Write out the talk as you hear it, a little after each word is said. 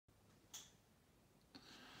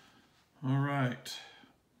All right,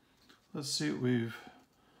 let's see what we've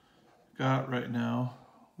got right now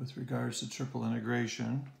with regards to triple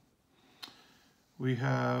integration. We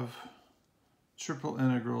have triple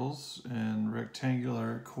integrals in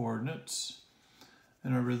rectangular coordinates.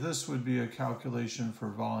 And remember, this would be a calculation for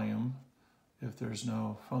volume. If there's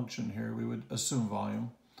no function here, we would assume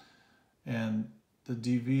volume. And the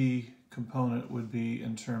dv component would be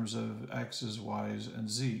in terms of x's, y's, and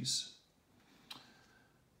z's.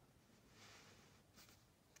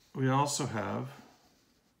 We also have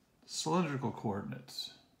cylindrical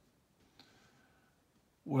coordinates,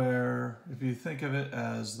 where if you think of it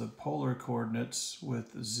as the polar coordinates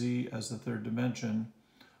with z as the third dimension,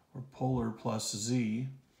 or polar plus z,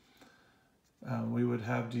 we would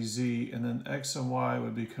have dz, and then x and y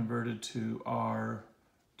would be converted to r,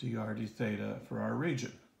 dr, d theta for our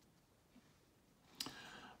region.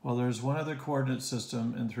 Well, there's one other coordinate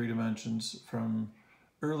system in 3 dimensions from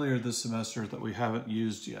earlier this semester that we haven't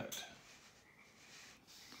used yet.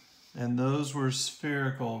 And those were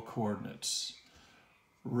spherical coordinates.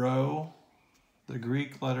 Rho, the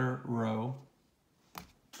Greek letter rho,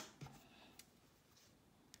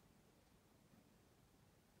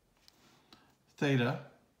 theta,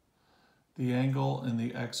 the angle in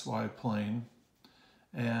the xy plane,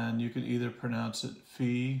 and you could either pronounce it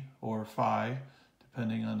phi or phi,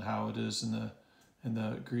 depending on how it is in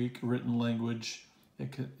the Greek written language.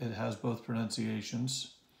 It has both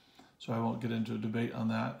pronunciations, so I won't get into a debate on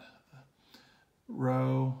that.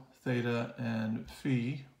 Rho, theta, and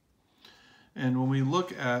phi. And when we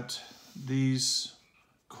look at these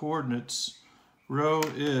coordinates, rho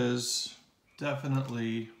is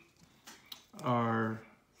definitely our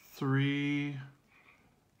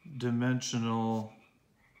 3-dimensional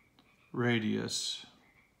radius.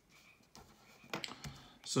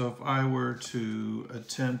 So if I were to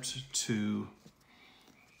attempt to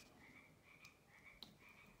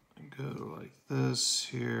go like this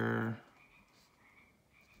here,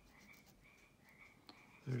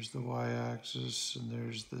 there's the y-axis and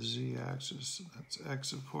there's the z-axis, that's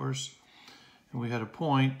x of course, and we had a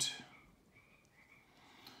point.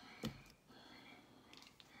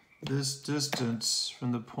 This distance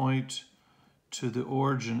from the point to the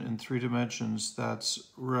origin in 3 dimensions,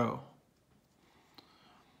 that's rho.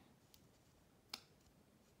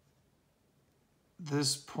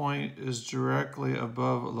 This point is directly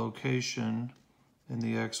above a location in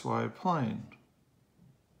the xy plane.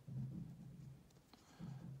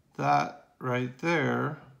 That right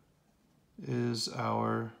there is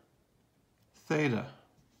our theta.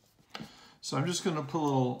 So I'm just going to put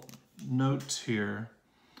little notes here.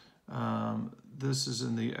 This is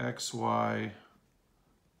in the xy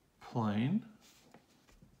plane.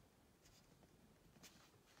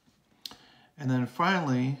 And then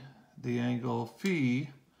finally, the angle phi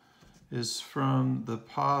is from the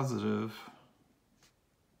positive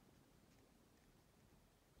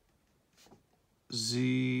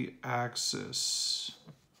z-axis.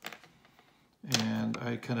 And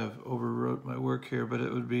I kind of overwrote my work here, but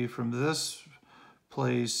it would be from this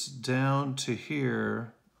place down to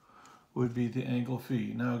here would be the angle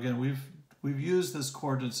phi. Now again, we've used this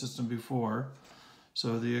coordinate system before,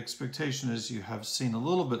 so the expectation is you have seen a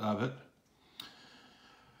little bit of it.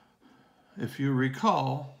 If you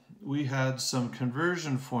recall, we had some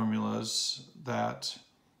conversion formulas that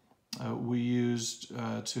we used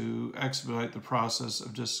to expedite the process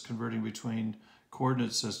of just converting between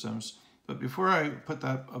coordinate systems. But before I put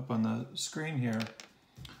that up on the screen here,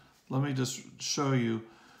 let me just show you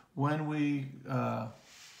when we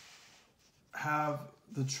have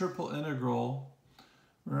the triple integral.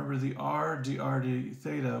 Remember, the r, dr, d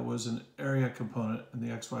theta was an area component in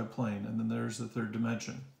the xy plane, and then there's the third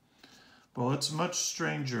dimension. Well, it's much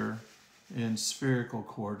stranger in spherical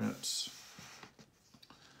coordinates.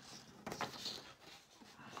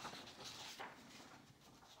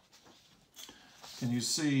 Can you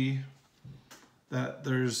see that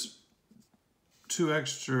there's 2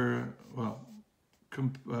 extra,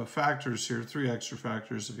 factors here, 3 extra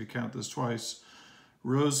factors if you count this twice.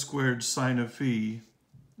 Rho squared sine of phi,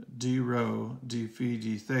 d rho, d phi,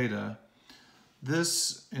 d theta.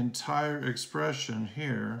 This entire expression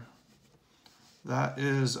here, that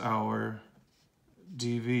is our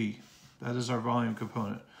dv. That is our volume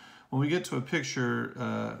component. When we get to a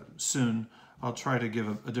picture soon, I'll try to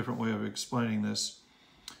give a different way of explaining this.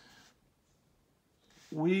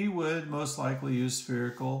 We would most likely use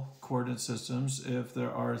spherical coordinate systems if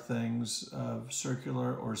there are things of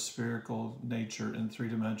circular or spherical nature in 3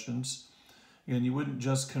 dimensions. And you wouldn't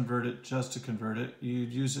just convert it just to convert it.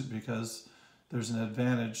 You'd use it because there's an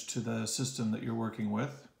advantage to the system that you're working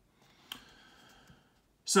with.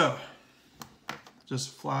 So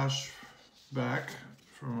just flash back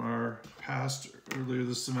from our past earlier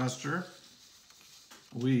this semester,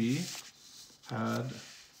 we had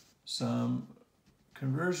some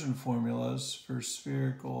conversion formulas for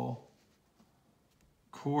spherical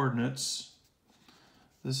coordinates.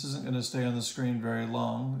 This isn't going to stay on the screen very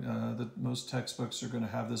long. Most textbooks are going to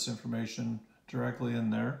have this information directly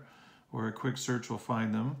in there, or a quick search will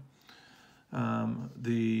find them.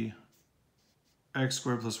 The x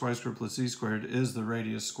squared plus y squared plus z squared is the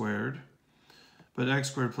radius squared, but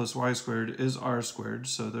x squared plus y squared is r squared,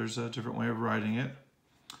 so there's a different way of writing it.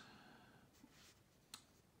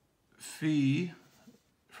 Phi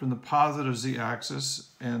from the positive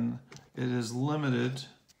z-axis, and it is limited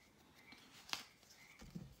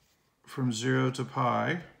from 0 to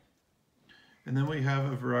pi. And then we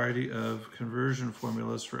have a variety of conversion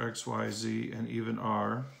formulas for x, y, z, and even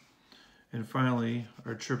r. And finally,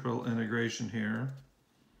 our triple integration here.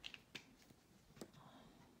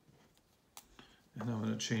 And I'm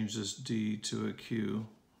going to change this d to a q.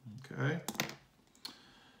 Okay.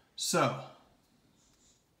 So,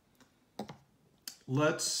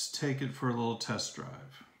 let's take it for a little test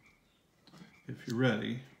drive. If you're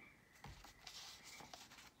ready.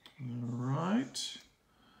 All right.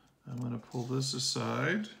 I'm going to pull this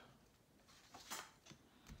aside.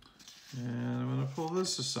 And I'm going to pull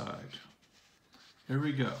this aside. Here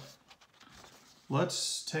we go.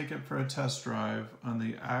 Let's take it for a test drive on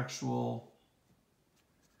the actual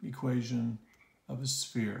equation of a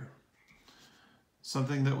sphere.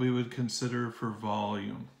 Something that we would consider for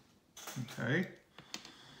volume. Okay.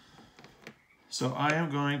 So I am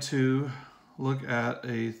going to look at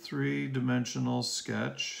a three-dimensional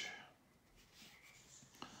sketch.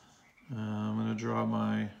 I'm going to draw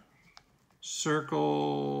my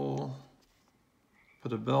circle,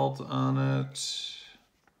 put a belt on it.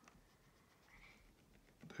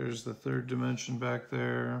 There's the third dimension back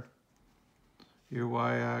there. Your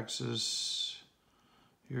y-axis,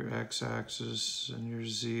 your x-axis, and your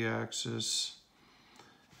z-axis.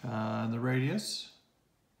 And the radius,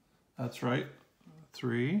 that's right,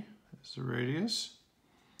 3 is the radius.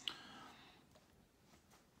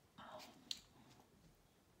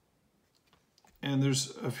 And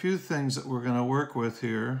there's a few things that we're going to work with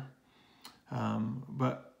here,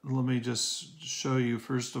 but let me just show you,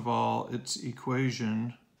 first of all, its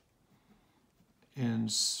equation in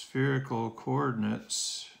spherical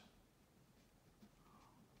coordinates.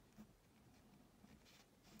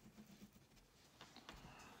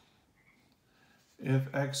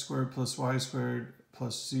 If x squared plus y squared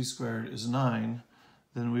plus z squared is 9,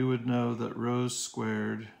 then we would know that rho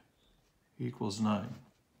squared equals 9.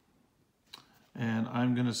 And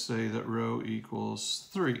I'm going to say that rho equals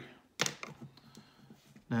 3.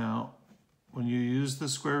 Now, when you use the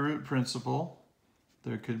square root principle,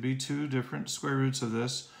 there could be two different square roots of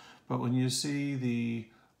this, but when you see the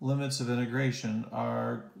limits of integration,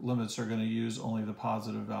 our limits are going to use only the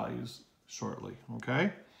positive values shortly,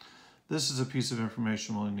 okay? This is a piece of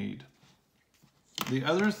information we'll need. The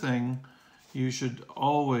other thing you should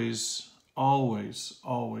always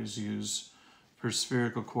use for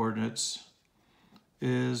spherical coordinates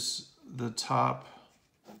is the top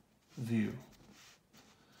view.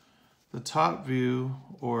 The top view,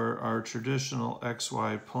 or our traditional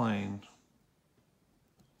XY plane,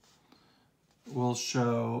 will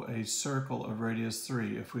show a circle of radius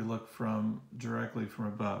 3 if we look directly from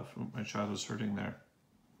above. Oh, my shadow's hurting there.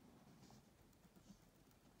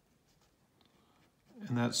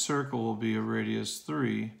 And that circle will be a radius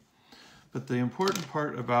 3. But the important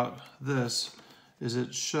part about this is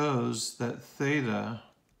it shows that theta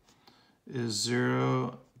is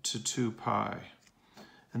 0 to 2 pi.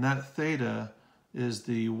 And that theta is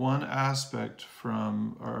the one aspect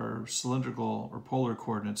from our cylindrical or polar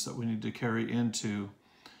coordinates that we need to carry into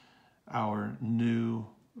our new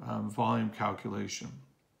volume calculation.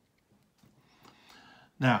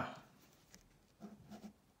 Now,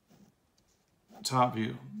 top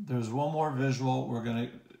view. There's one more visual we're going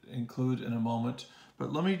to include in a moment,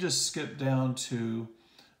 but let me just skip down to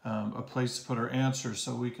a place to put our answer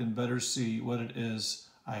so we can better see what it is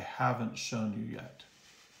I haven't shown you yet.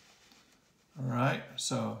 All right,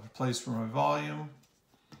 so a place for my volume.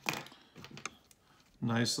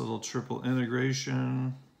 Nice little triple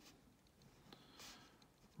integration.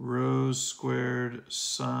 Rho squared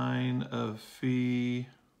sine of phi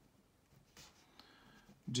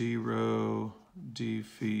d rho d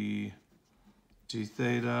phi d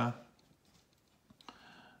theta.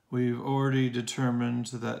 We've already determined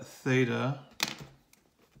that theta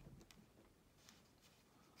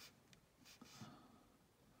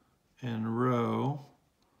and rho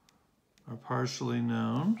are partially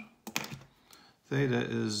known. theta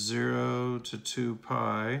is 0 to 2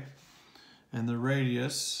 pi, and the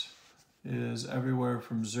radius is everywhere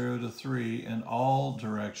from 0 to 3 in all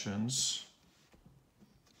directions.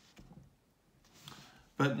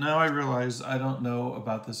 But now I realize I don't know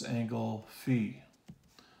about this angle phi.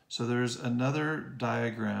 So there's another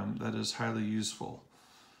diagram that is highly useful.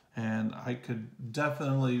 And I could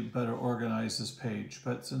definitely better organize this page.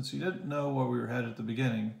 But since you didn't know where we were headed at the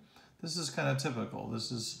beginning, this is kind of typical.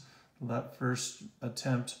 This is that first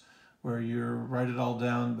attempt where you write it all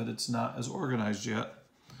down, but it's not as organized yet.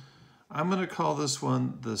 I'm going to call this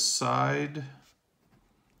one the side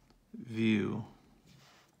view.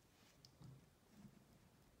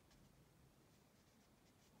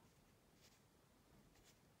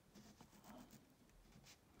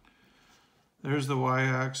 There's the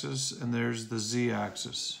y-axis and there's the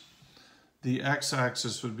z-axis. The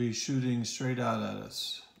x-axis would be shooting straight out at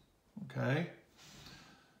us, okay?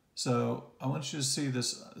 So I want you to see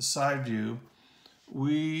this side view.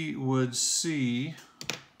 We would see,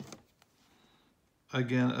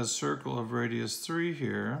 again, a circle of radius 3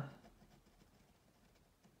 here.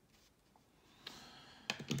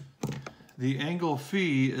 The angle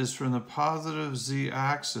phi is from the positive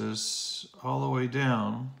z-axis all the way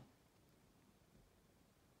down.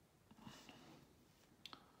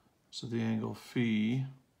 So the angle phi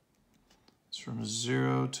is from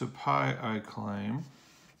 0 to pi, I claim.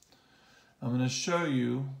 I'm going to show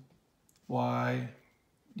you why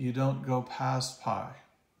you don't go past pi.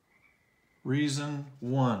 Reason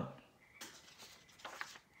 1.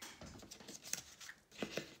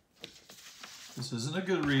 This isn't a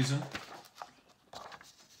good reason.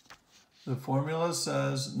 The formula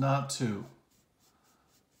says not to.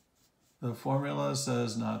 The formula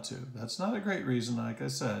says not to. That's not a great reason, like I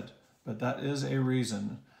said, but that is a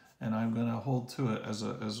reason, and I'm going to hold to it as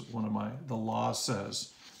one of the law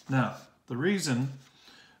says. Now, the reason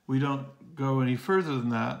we don't go any further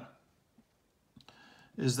than that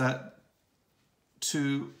is that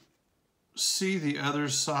to see the other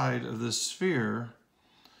side of the sphere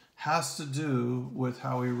has to do with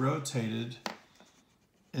how we rotated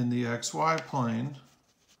in the xy plane.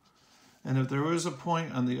 And if there was a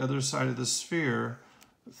point on the other side of the sphere,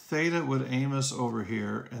 theta would aim us over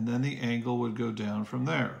here, and then the angle would go down from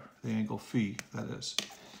there, the angle phi, that is.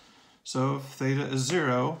 So if theta is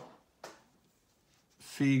 0,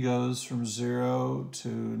 phi goes from 0 to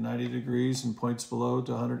 90 degrees and points below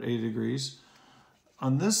to 180 degrees.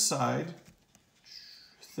 On this side,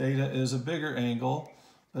 theta is a bigger angle,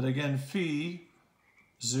 but again, phi,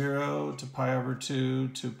 0 to pi over 2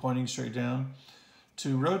 to pointing straight down.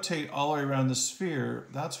 To rotate all the way around the sphere,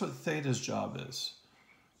 that's what theta's job is.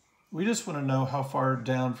 We just want to know how far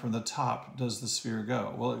down from the top does the sphere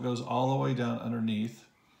go. Well, it goes all the way down underneath.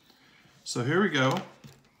 So here we go.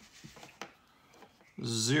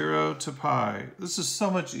 0 to pi. This is so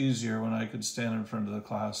much easier when I could stand in front of the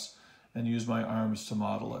class and use my arms to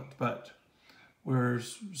model it, but we're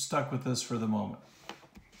stuck with this for the moment.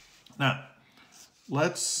 Now,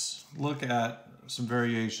 let's look at some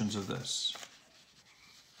variations of this.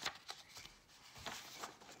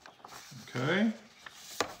 Okay,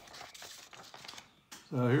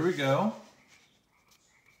 so here we go.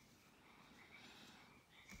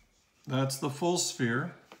 That's the full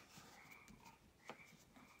sphere.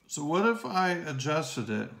 So what if I adjusted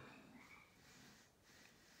it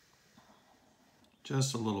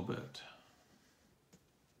just a little bit?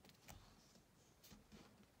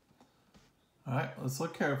 All right, let's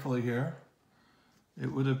look carefully here.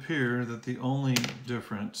 It would appear that the only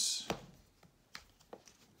difference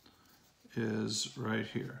is right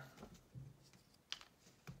here.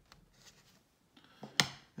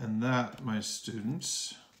 And that, my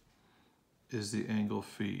students, is the angle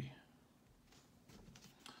phi.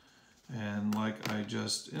 And like I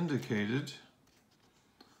just indicated,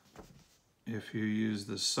 if you use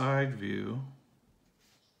the side view,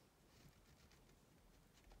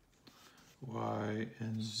 y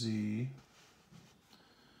and z,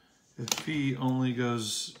 if phi only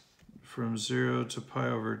goes from 0 to pi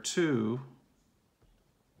over 2,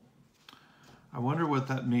 I wonder what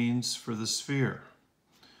that means for the sphere.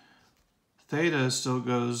 Theta still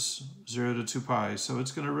goes 0 to 2 pi, so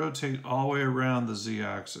it's going to rotate all the way around the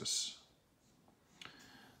z-axis.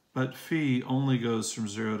 But phi only goes from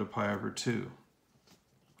 0 to pi over 2.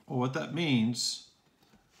 Well, what that means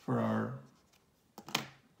for our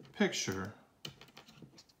picture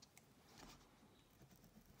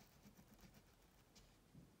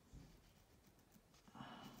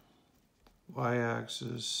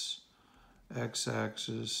y-axis,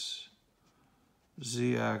 x-axis,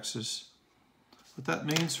 z-axis. What that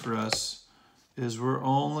means for us is we're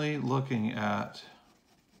only looking at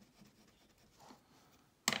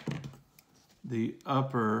the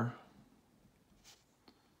upper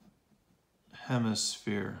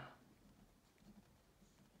hemisphere.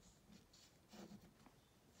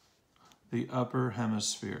 The upper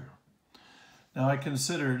hemisphere. Now I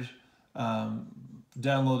considered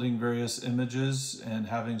downloading various images and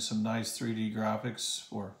having some nice 3D graphics,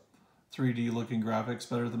 or 3D looking graphics,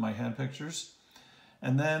 better than my hand pictures.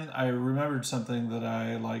 And then I remembered something that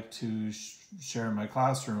I like to share in my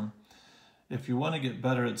classroom. If you want to get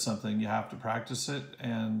better at something, you have to practice it.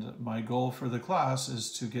 And my goal for the class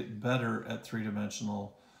is to get better at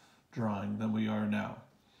three-dimensional drawing than we are now.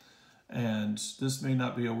 And this may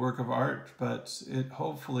not be a work of art, but it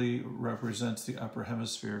hopefully represents the upper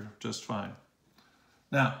hemisphere just fine.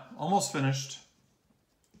 Now, almost finished.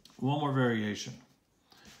 One more variation.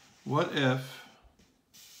 What if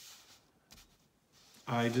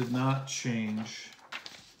I did not change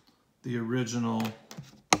the original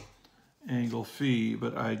angle phi,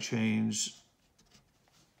 but I changed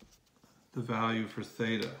the value for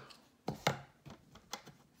theta?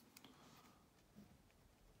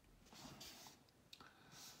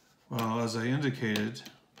 Well, as I indicated,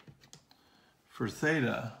 for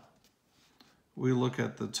theta, we look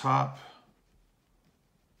at the top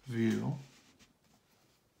view,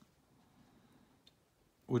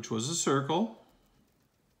 which was a circle,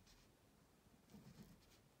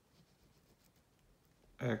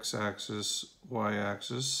 x-axis,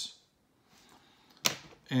 y-axis,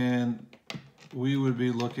 and we would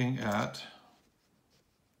be looking at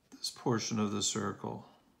this portion of the circle.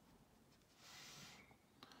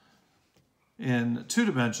 In 2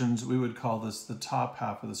 dimensions, we would call this the top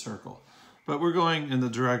half of the circle, but we're going in the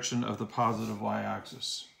direction of the positive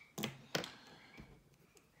y-axis.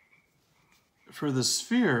 For the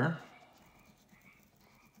sphere,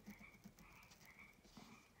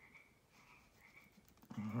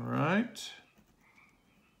 all right,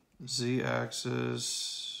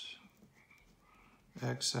 z-axis,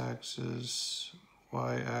 x-axis,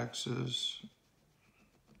 y-axis.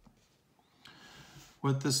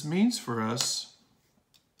 What this means for us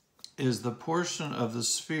is the portion of the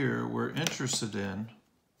sphere we're interested in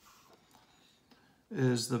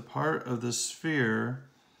is the part of the sphere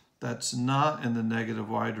that's not in the negative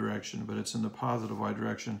y direction, but it's in the positive y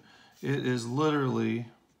direction. It is literally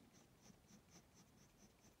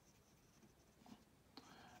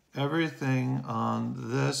everything on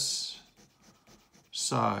this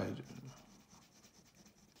side.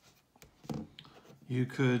 You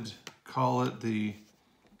could call it the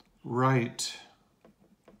right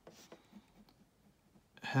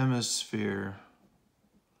hemisphere,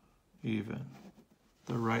 even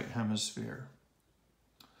the right hemisphere.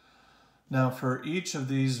 Now, for each of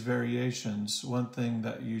these variations, one thing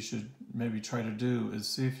that you should maybe try to do is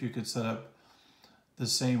see if you could set up the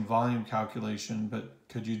same volume calculation, but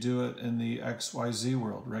could you do it in the XYZ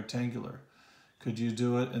world, rectangular? Could you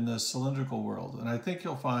do it in the cylindrical world? And I think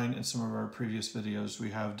you'll find in some of our previous videos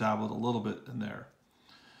we have dabbled a little bit in there.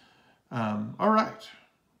 All right,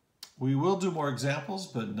 we will do more examples,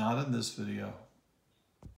 but not in this video.